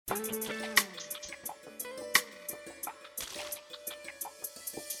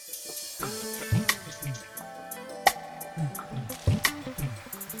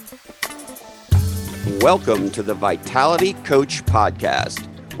Welcome to the Vitality Coach Podcast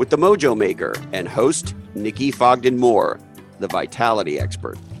with the Mojo Maker and host, Nikki Fogden Moore, the Vitality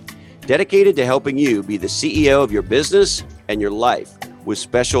Expert. Dedicated to helping you be the CEO of your business and your life with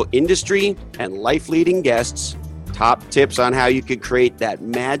special industry and life-leading guests, top tips on how you can create that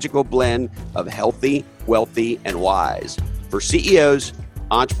magical blend of healthy, wealthy, and wise for CEOs,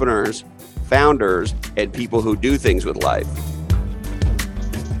 entrepreneurs, founders, and people who do things with life.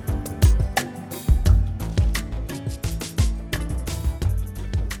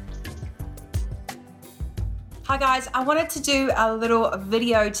 Hi guys, I wanted to do a little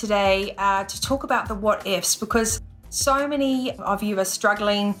video today to talk about the what ifs, because so many of you are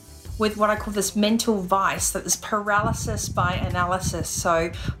struggling with what I call this mental vice, that this paralysis by analysis.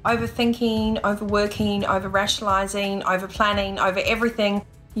 So overthinking, overworking, over-rationalizing, over-planning, over everything.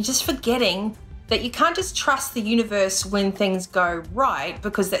 You're just forgetting that you can't just trust the universe when things go right,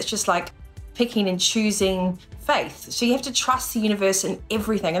 because that's just like picking and choosing faith. So you have to trust the universe in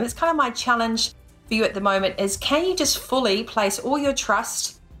everything. And that's kind of my challenge for you at the moment is, can you just fully place all your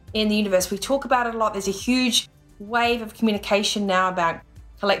trust in the universe? We talk about it a lot. There's a huge wave of communication now about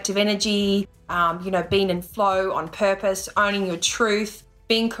collective energy, being in flow on purpose, owning your truth,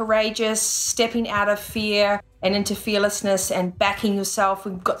 being courageous, stepping out of fear and into fearlessness and backing yourself.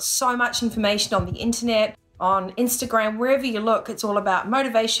 We've got so much information on the internet, on Instagram, wherever you look. It's all about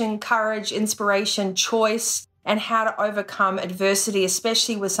motivation, courage, inspiration, choice, and how to overcome adversity,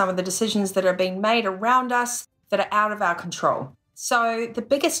 especially with some of the decisions that are being made around us that are out of our control. So the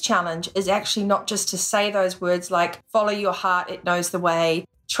biggest challenge is actually not just to say those words like follow your heart, it knows the way,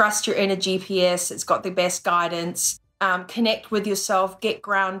 trust your inner GPS, it's got the best guidance, connect with yourself, get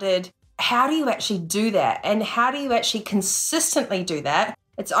grounded. How do you actually do that? And how do you actually consistently do that?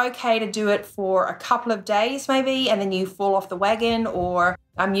 It's okay to do it for a couple of days maybe, and then you fall off the wagon, or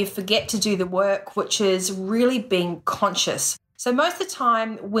you forget to do the work, which is really being conscious. So most of the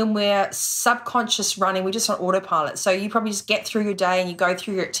time when we're subconscious running, we're just on autopilot. So you probably just get through your day and you go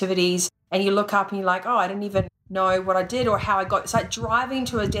through your activities and you look up and you're like, oh, I didn't even know what I did or how I got. It's like driving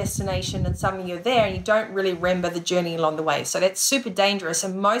to a destination and suddenly you're there and you don't really remember the journey along the way. So that's super dangerous,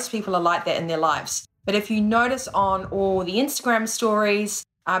 and most people are like that in their lives. But if you notice on all the Instagram stories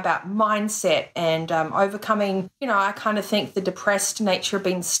about mindset and overcoming, I kind of think the depressed nature of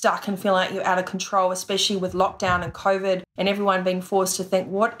being stuck and feeling like you're out of control, especially with lockdown and COVID and everyone being forced to think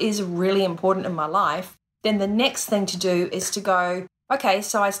what is really important in my life, then the next thing to do is to go, okay,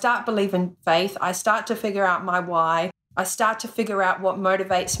 so I start believing faith. I start to figure out my why. I start to figure out what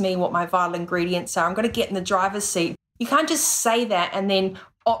motivates me, what my vital ingredients are. I'm going to get in the driver's seat. You can't just say that and then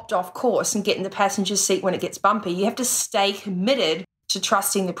opt off course and get in the passenger seat when it gets bumpy. You have to stay committed to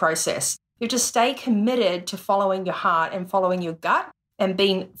trusting the process. You have to stay committed to following your heart and following your gut and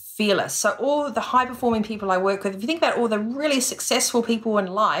being fearless. So all the high-performing people I work with, if you think about all the really successful people in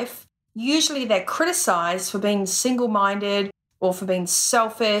life, usually they're criticized for being single-minded or for being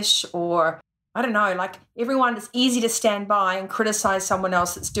selfish, or I don't know, like everyone, it's easy to stand by and criticize someone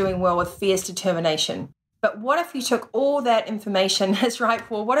else that's doing well with fierce determination. But what if you took all that information, that's right,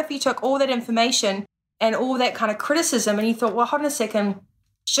 Paul, what if you took all that information and all that kind of criticism and you thought, well, hold on a second,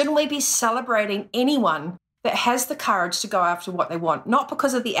 shouldn't we be celebrating anyone that has the courage to go after what they want? Not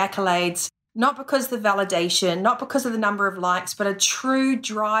because of the accolades, not because of the validation, not because of the number of likes, but a true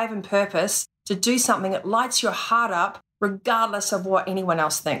drive and purpose to do something that lights your heart up regardless of what anyone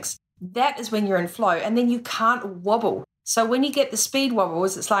else thinks. That is when you're in flow, and then you can't wobble. So when you get the speed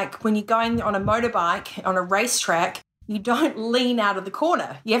wobbles, it's like when you're going on a motorbike on a racetrack, you don't lean out of the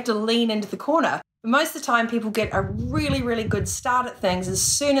corner. You have to lean into the corner. Most of the time, people get a really, really good start at things. As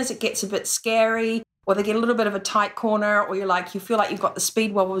soon as it gets a bit scary, or they get a little bit of a tight corner, or you feel like you've got the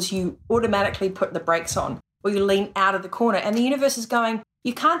speed wobbles, you automatically put the brakes on, or you lean out of the corner. And the universe is going,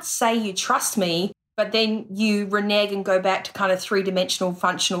 you can't say you trust me, but then you renege and go back to kind of three-dimensional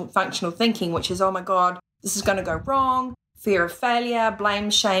functional thinking, which is, oh my God, this is going to go wrong, fear of failure, blame,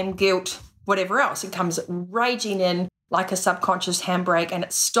 shame, guilt, whatever else. It comes raging in like a subconscious handbrake, and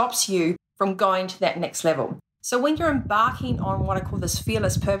it stops you from going to that next level. So when you're embarking on what I call this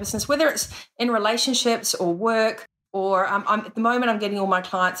fearless purposeness, whether it's in relationships or work, or at the moment I'm getting all my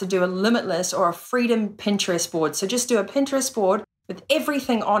clients to do a limitless or a freedom Pinterest board. So just do a Pinterest board with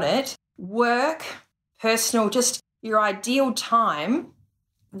everything on it, work, personal, just your ideal time,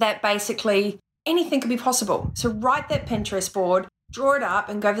 that basically anything could be possible. So write that Pinterest board, draw it up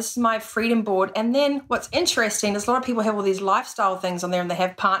and go, this is my freedom board. And then what's interesting is a lot of people have all these lifestyle things on there and they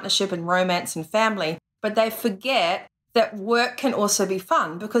have partnership and romance and family, but they forget that work can also be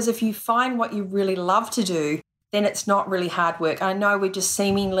fun, because if you find what you really love to do, then it's not really hard work. I know we're just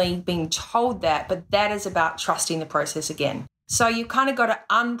seemingly being told that, but that is about trusting the process again. So you kind of got to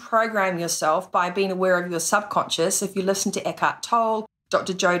unprogram yourself by being aware of your subconscious. If you listen to Eckhart Tolle,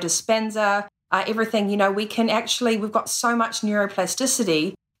 Dr. Joe Dispenza, everything, we've got so much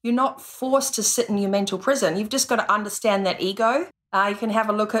neuroplasticity. You're not forced to sit in your mental prison. You've just got to understand that ego. You can have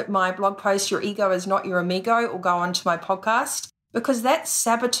a look at my blog post, Your Ego is Not Your Amigo, or go onto my podcast, because that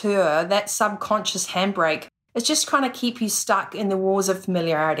saboteur, that subconscious handbrake, is just trying to keep you stuck in the walls of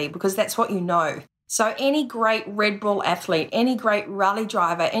familiarity, because that's what you know. So any great Red Bull athlete, any great rally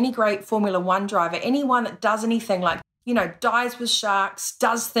driver, any great Formula One driver, anyone that does anything like, dives with sharks,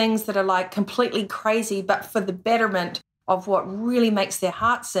 does things that are like completely crazy, but for the betterment of what really makes their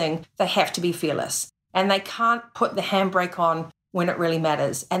heart sing, they have to be fearless. And they can't put the handbrake on when it really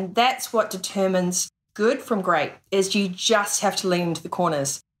matters. And that's what determines good from great, is you just have to lean into the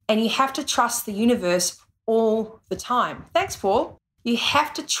corners. And you have to trust the universe all the time. Thanks, Paul. You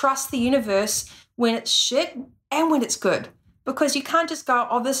have to trust the universe when it's shit and when it's good. Because you can't just go,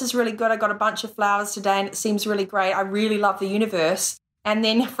 oh, this is really good. I got a bunch of flowers today and it seems really great. I really love the universe. And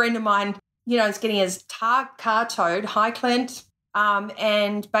then a friend of mine, is getting his car towed, hi Clint.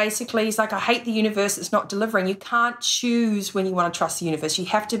 And basically he's like, I hate the universe. It's not delivering. You can't choose when you want to trust the universe. You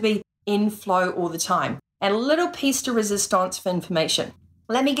have to be in flow all the time. And a little piece de resistance for information.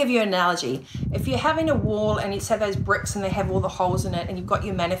 Let me give you an analogy. If you're having a wall and you have those bricks and they have all the holes in it and you've got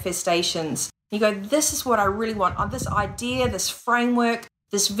your manifestations, you go, this is what I really want. This idea, this framework,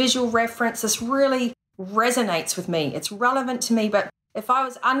 this visual reference, this really resonates with me. It's relevant to me. But if I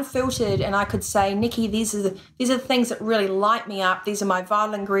was unfiltered and I could say, Nikki, these are the things that really light me up. These are my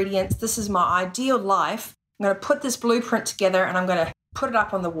vital ingredients. This is my ideal life. I'm going to put this blueprint together and I'm going to put it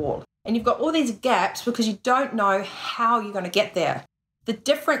up on the wall. And you've got all these gaps because you don't know how you're going to get there. The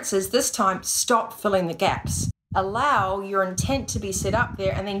difference is this time, stop filling the gaps. Allow your intent to be set up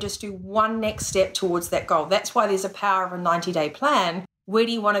there and then just do one next step towards that goal. That's why there's a power of a 90-day plan. Where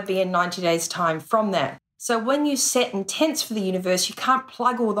do you want to be in 90 days' time from that? So when you set intents for the universe, you can't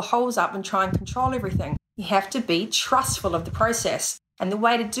plug all the holes up and try and control everything. You have to be trustful of the process. And the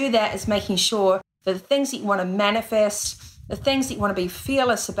way to do that is making sure that the things that you want to manifest, the things that you want to be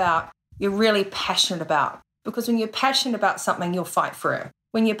fearless about, you're really passionate about. Because when you're passionate about something, you'll fight for it.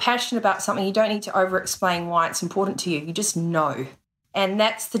 When you're passionate about something, you don't need to over-explain why it's important to you. You just know. And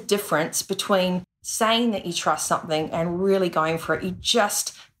that's the difference between saying that you trust something and really going for it. You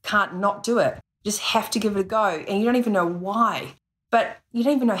just can't not do it. You just have to give it a go. And you don't even know why. But you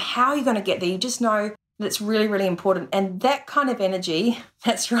don't even know how you're going to get there. You just know that it's really, really important. And that kind of energy,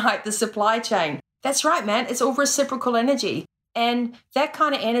 that's right, the supply chain. That's right, man. It's all reciprocal energy. And that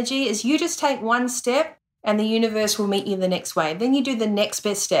kind of energy is you just take one step and the universe will meet you the next way. Then you do the next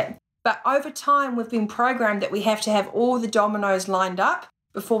best step. But over time, we've been programmed that we have to have all the dominoes lined up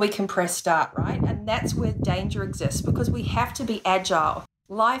before we can press start, right? And that's where danger exists, because we have to be agile.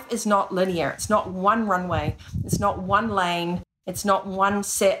 Life is not linear. It's not one runway. It's not one lane. It's not one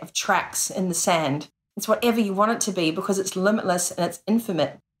set of tracks in the sand. It's whatever you want it to be, because it's limitless and it's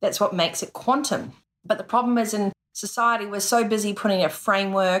infinite. That's what makes it quantum. But the problem is, in society, we're so busy putting a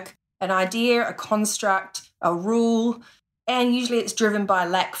framework, an idea, a construct, a rule, and usually it's driven by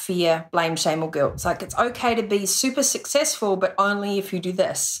lack, fear, blame, shame, or guilt. It's like, it's okay to be super successful, but only if you do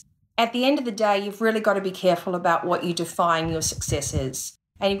this. At the end of the day, you've really got to be careful about what you define your success is.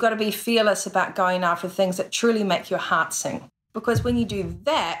 And you've got to be fearless about going after things that truly make your heart sing. Because when you do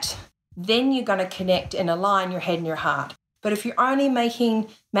that, then you're going to connect and align your head and your heart. But if you're only making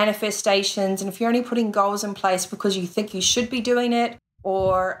manifestations and if you're only putting goals in place because you think you should be doing it,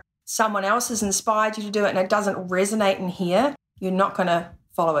 or someone else has inspired you to do it and it doesn't resonate in here, you're not going to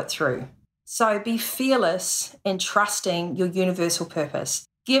follow it through. So be fearless in trusting your universal purpose.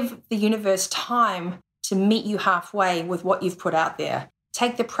 Give the universe time to meet you halfway with what you've put out there.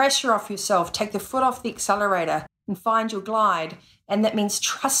 Take the pressure off yourself, take the foot off the accelerator and find your glide. And that means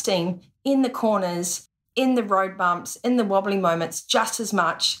trusting in the corners, in the road bumps, in the wobbly moments, just as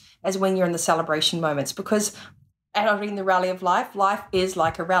much as when you're in the celebration moments. Because entering the rally of life, life is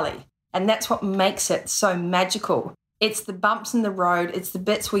like a rally. And that's what makes it so magical. It's the bumps in the road. It's the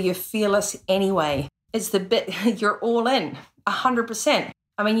bits where you're fearless anyway. It's the bit you're all in, 100%.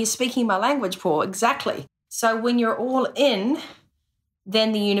 I mean, you're speaking my language, Paul, exactly. So when you're all in,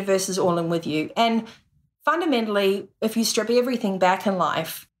 then the universe is all in with you. And fundamentally, if you strip everything back in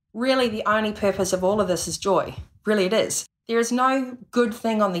life, really the only purpose of all of this is joy. Really it is. There is no good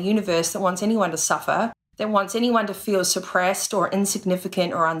thing on the universe that wants anyone to suffer, that wants anyone to feel suppressed or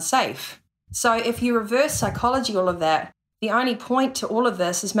insignificant or unsafe. So if you reverse psychology, all of that, the only point to all of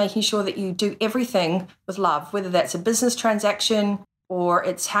this is making sure that you do everything with love, whether that's a business transaction or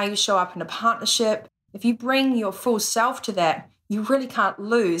it's how you show up in a partnership. If you bring your full self to that, you really can't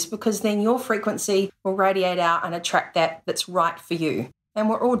lose, because then your frequency will radiate out and attract that that's right for you. And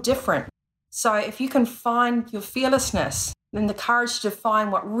we're all different. So if you can find your fearlessness and the courage to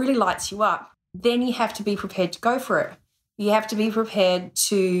define what really lights you up, then you have to be prepared to go for it. You have to be prepared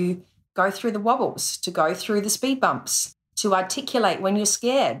to go through the wobbles, to go through the speed bumps, to articulate when you're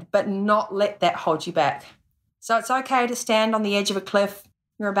scared, but not let that hold you back. So it's okay to stand on the edge of a cliff,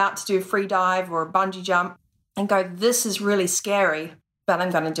 you're about to do a free dive or a bungee jump, and go, this is really scary, but I'm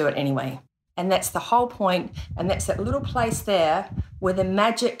going to do it anyway. And that's the whole point, and that's that little place there where the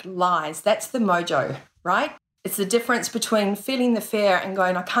magic lies. That's the mojo, right? It's the difference between feeling the fear and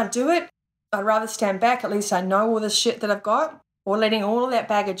going, I can't do it. I'd rather stand back, at least I know all this shit that I've got, or letting all of that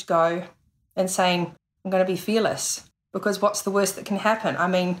baggage go and saying, I'm going to be fearless. Because what's the worst that can happen? I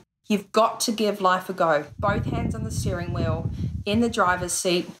mean, you've got to give life a go. Both hands on the steering wheel, in the driver's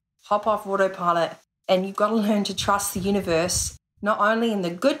seat, hop off autopilot, and you've got to learn to trust the universe, not only in the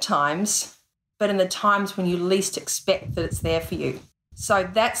good times, but in the times when you least expect that it's there for you. So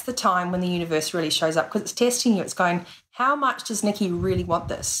that's the time when the universe really shows up, because it's testing you. It's going, how much does Nikki really want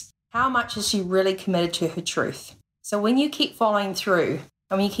this? How much is she really committed to her truth? So when you keep following through,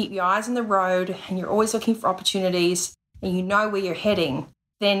 and when you keep your eyes on the road and you're always looking for opportunities and you know where you're heading,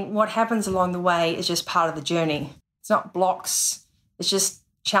 then what happens along the way is just part of the journey. It's not blocks. It's just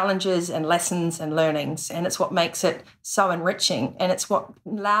challenges and lessons and learnings. And it's what makes it so enriching. And it's what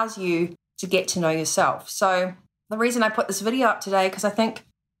allows you to get to know yourself. So the reason I put this video up today, because I think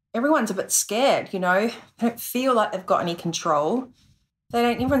everyone's a bit scared, They don't feel like they've got any control.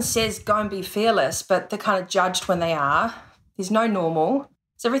 Everyone says go and be fearless, but they're kind of judged when they are. There's no normal.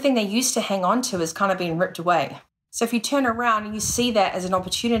 So everything they used to hang on to has kind of been ripped away. So if you turn around and you see that as an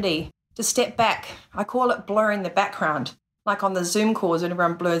opportunity to step back, I call it blurring the background, like on the Zoom calls when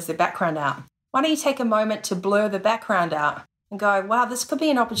everyone blurs their background out. Why don't you take a moment to blur the background out and go, wow, this could be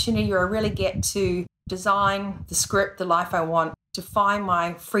an opportunity where I really get to design the script, the life I want, to find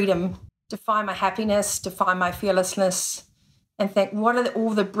my freedom, to find my happiness, to find my fearlessness, and think, what are all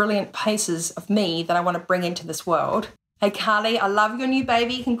the brilliant pieces of me that I want to bring into this world? Hey, Carly, I love your new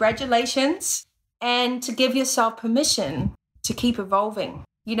baby. Congratulations. And to give yourself permission to keep evolving,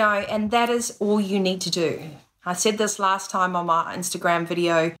 and that is all you need to do. I said this last time on my Instagram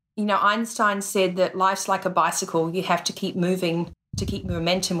video. Einstein said that life's like a bicycle. You have to keep moving to keep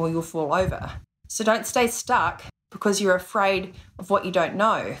momentum or you'll fall over. So don't stay stuck because you're afraid of what you don't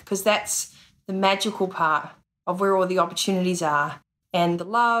know, because that's the magical part of where all the opportunities are, and the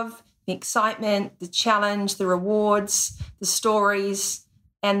love, the excitement, the challenge, the rewards, the stories,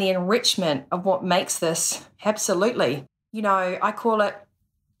 and the enrichment of what makes this. Absolutely. I call it,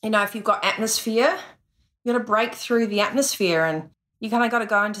 if you've got atmosphere, you got to break through the atmosphere and you kind of got to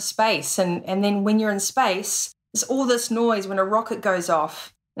go into space. And then when you're in space, there's all this noise when a rocket goes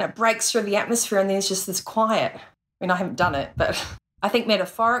off and it breaks through the atmosphere and there's just this quiet. I haven't done it, but I think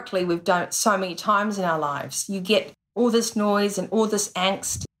metaphorically we've done it so many times in our lives. You get all this noise and all this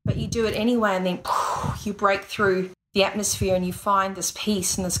angst, but you do it anyway, and then you break through the atmosphere and you find this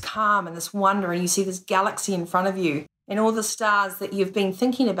peace and this calm and this wonder, and you see this galaxy in front of you, and all the stars that you've been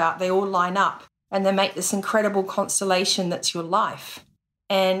thinking about, they all line up and they make this incredible constellation that's your life.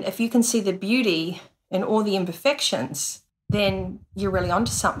 And if you can see the beauty in all the imperfections, then you're really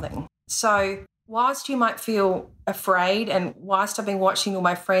onto something. So whilst you might feel afraid, and whilst I've been watching all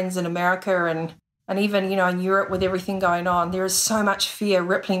my friends in America and even, in Europe with everything going on, there is so much fear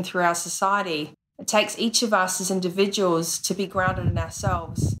rippling through our society. It takes each of us as individuals to be grounded in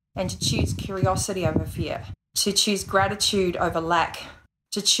ourselves and to choose curiosity over fear, to choose gratitude over lack,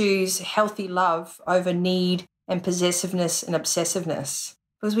 to choose healthy love over need and possessiveness and obsessiveness.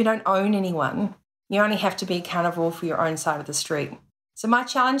 Because we don't own anyone. You only have to be accountable for your own side of the street. So my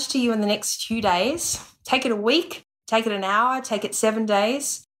challenge to you in the next few days, take it a week, take it an hour, take it 7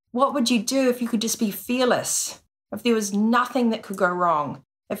 days. What would you do if you could just be fearless? If there was nothing that could go wrong?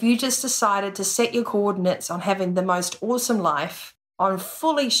 If you just decided to set your coordinates on having the most awesome life, on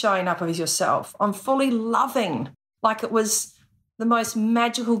fully showing up as yourself, on fully loving like it was the most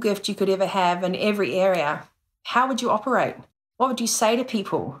magical gift you could ever have in every area, how would you operate? What would you say to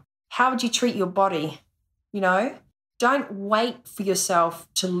people? How would you treat your body? Don't wait for yourself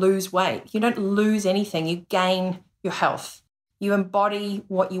to lose weight. You don't lose anything. You gain your health. You embody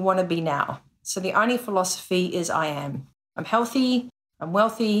what you want to be now. So the only philosophy is I am. I'm healthy, I'm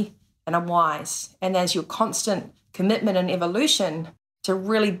wealthy, and I'm wise. And there's your constant commitment and evolution to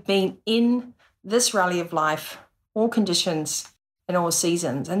really being in this rally of life, all conditions and all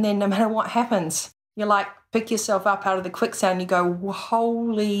seasons. And then no matter what happens, you like pick yourself up out of the quicksand and you go,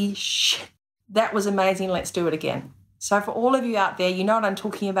 holy shit, that was amazing. Let's do it again. So for all of you out there, you know what I'm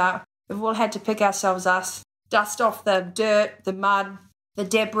talking about. We've all had to pick ourselves up, dust off the dirt, the mud, the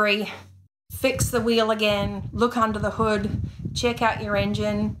debris, fix the wheel again, look under the hood, check out your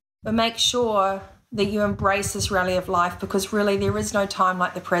engine, but make sure that you embrace this rally of life, because really there is no time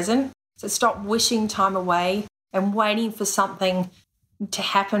like the present. So stop wishing time away and waiting for something to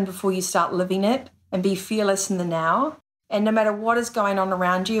happen before you start living it, and be fearless in the now. And no matter what is going on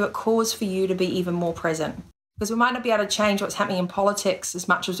around you, it calls for you to be even more present, because we might not be able to change what's happening in politics as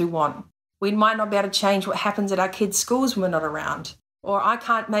much as we want. We might not be able to change what happens at our kids' schools when we're not around. Or I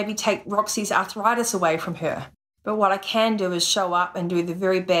can't maybe take Roxy's arthritis away from her. But what I can do is show up and do the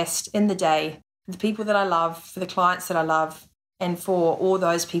very best in the day for the people that I love, for the clients that I love, and for all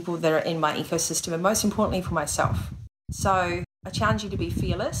those people that are in my ecosystem, and most importantly for myself. So I challenge you to be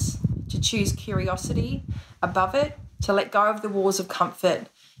fearless, to choose curiosity above it, to let go of the walls of comfort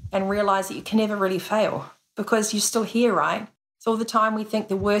and realize that you can never really fail, because you're still here, right? So all the time we think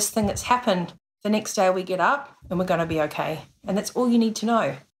the worst thing that's happened, the next day we get up and we're going to be okay. And that's all you need to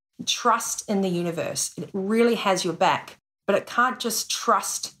know. Trust in the universe. It really has your back, but it can't just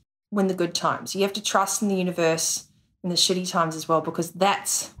trust when the good times. You have to trust in the universe in the shitty times as well, because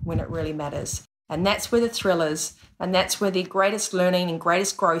that's when it really matters. And that's where the thrill is. And that's where the greatest learning and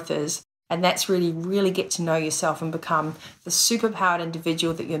greatest growth is. And that's really get to know yourself and become the superpowered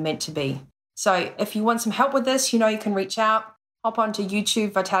individual that you're meant to be. So if you want some help with this, you know you can reach out. Hop onto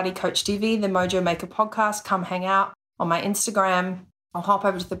YouTube, Vitality Coach TV, the Mojo Maker podcast. Come hang out on my Instagram. I'll hop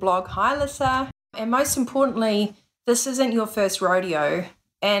over to the blog. Hi, Alyssa. And most importantly, this isn't your first rodeo,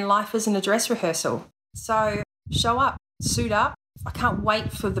 and life isn't a dress rehearsal. So show up, suit up. I can't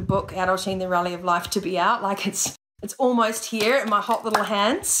wait for the book, Adulting, the Rally of Life, to be out. Like it's almost here in my hot little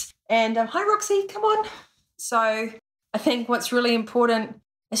hands. And hi, Roxy, come on. So I think what's really important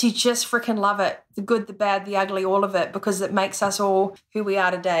is you just freaking love it. The good, the bad, the ugly, all of it, because it makes us all who we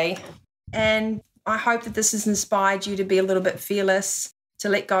are today. And I hope that this has inspired you to be a little bit fearless, to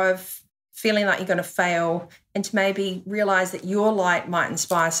let go of feeling like you're going to fail, and to maybe realize that your light might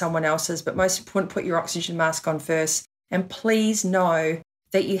inspire someone else's. But most important, put your oxygen mask on first. And please know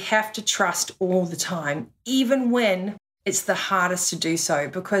that you have to trust all the time, even when it's the hardest to do so,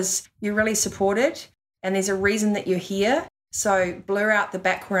 because you're really supported and there's a reason that you're here. So blur out the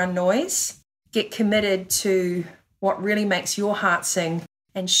background noise, get committed to what really makes your heart sing,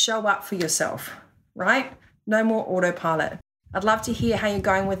 and show up for yourself, right? No more autopilot. I'd love to hear how you're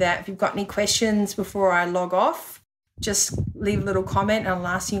going with that. If you've got any questions before I log off, just leave a little comment and I'll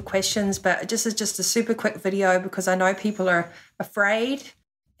ask you questions. But this is just a super quick video because I know people are afraid.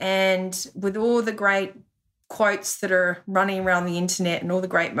 And with all the great quotes that are running around the internet and all the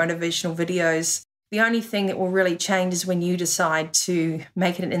great motivational videos, the only thing that will really change is when you decide to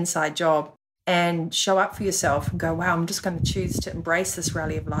make it an inside job and show up for yourself and go, wow, I'm just going to choose to embrace this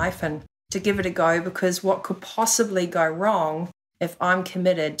rally of life and to give it a go, because what could possibly go wrong if I'm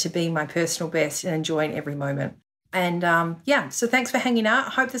committed to being my personal best and enjoying every moment? And so thanks for hanging out.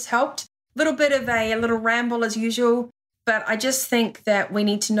 I hope this helped. A little bit of a little ramble as usual, but I just think that we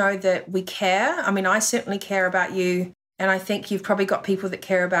need to know that we care. I mean, I certainly care about you, and I think you've probably got people that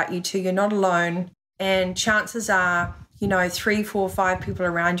care about you too. You're not alone. And chances are, 3, 4, 5 people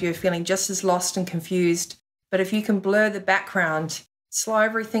around you are feeling just as lost and confused. But if you can blur the background, slow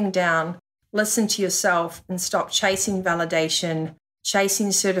everything down, listen to yourself, and stop chasing validation,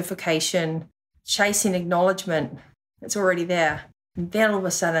 chasing certification, chasing acknowledgement, it's already there. And then all of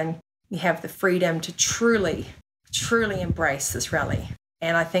a sudden, you have the freedom to truly embrace this rally.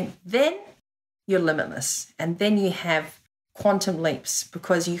 And I think then you're limitless. And then you have quantum leaps,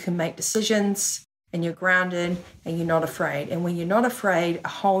 because you can make decisions and you're grounded and you're not afraid. And when you're not afraid, a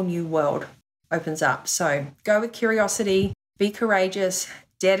whole new world opens up. So go with curiosity, be courageous,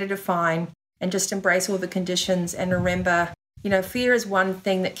 dare to define, and just embrace all the conditions. And remember, fear is one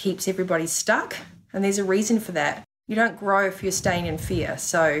thing that keeps everybody stuck. And there's a reason for that. You don't grow if you're staying in fear.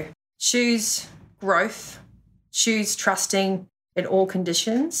 So choose growth, choose trusting in all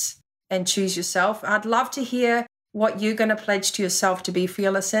conditions, and choose yourself. I'd love to hear what you're going to pledge to yourself to be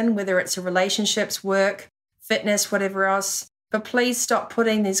fearless in, whether it's relationships, work, fitness, whatever else. But please stop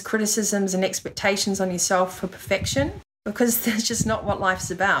putting these criticisms and expectations on yourself for perfection, because that's just not what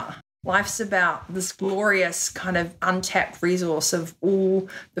life's about. Life's about this glorious kind of untapped resource of all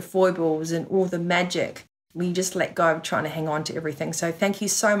the foibles and all the magic We just let go of trying to hang on to everything. So thank you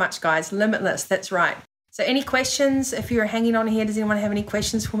so much, guys. Limitless, that's right. So any questions? If you're hanging on here, does anyone have any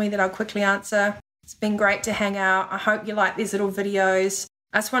questions for me that I'll quickly answer? It's been great to hang out. I hope you like these little videos.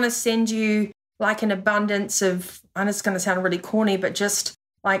 I just want to send you like an abundance of, and it's going to sound really corny, but just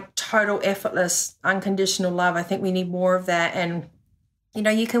like total effortless, unconditional love. I think we need more of that. And, you know,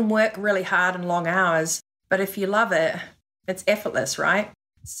 you can work really hard and long hours, but if you love it, it's effortless, right?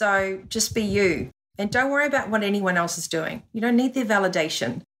 So just be you. And don't worry about what anyone else is doing. You don't need their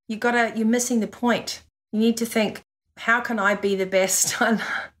validation. You're missing the point. You need to think, how can I be the best?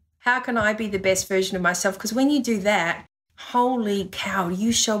 How can I be the best version of myself? Because when you do that, holy cow,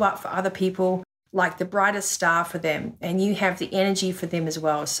 you show up for other people like the brightest star for them, and you have the energy for them as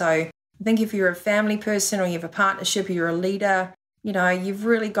well. So I think if you're a family person or you have a partnership or you're a leader, you know, you've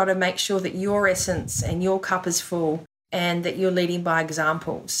really got to make sure that your essence and your cup is full and that you're leading by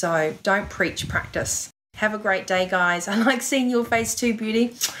example. So don't preach, practice. Have a great day, guys. I like seeing your face too,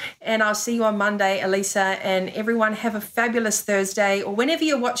 beauty. And I'll see you on Monday, Elisa. And everyone have a fabulous Thursday or whenever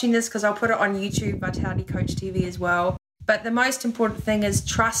you're watching this, because I'll put it on YouTube, Vitality Coach TV as well. But the most important thing is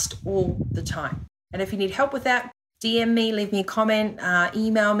trust all the time. And if you need help with that, DM me, leave me a comment,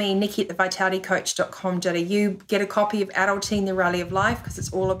 email me, nikki@thevitalitycoach.com.au. Get a copy of Adulting, the Rally of Life, because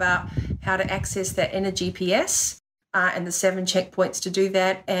it's all about how to access that inner GPS. And the 7 checkpoints to do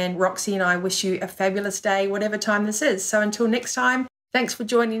that. And Roxy and I wish you a fabulous day, whatever time this is. So until next time, thanks for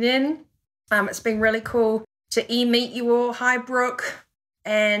joining in. It's been really cool to meet you all. Hi, Brooke.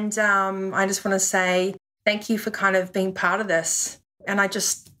 And I just want to say thank you for kind of being part of this. And I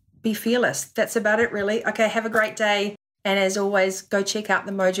just be fearless. That's about it, really. Okay, have a great day. And as always, go check out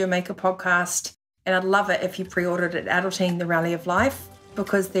the Mojo Maker podcast. And I'd love it if you pre-ordered it, Adulting, the Rally of Life,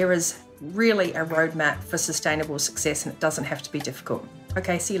 because there is really a roadmap for sustainable success and it doesn't have to be difficult.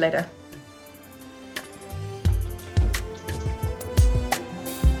 Okay, see you later.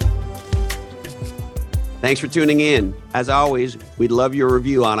 Thanks for tuning in. As always, we'd love your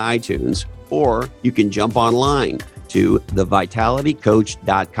review on iTunes, or you can jump online to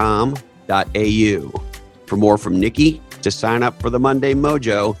thevitalitycoach.com.au for more from Nikki, to sign up for the Monday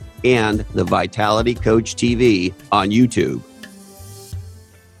Mojo and the Vitality Coach TV on YouTube.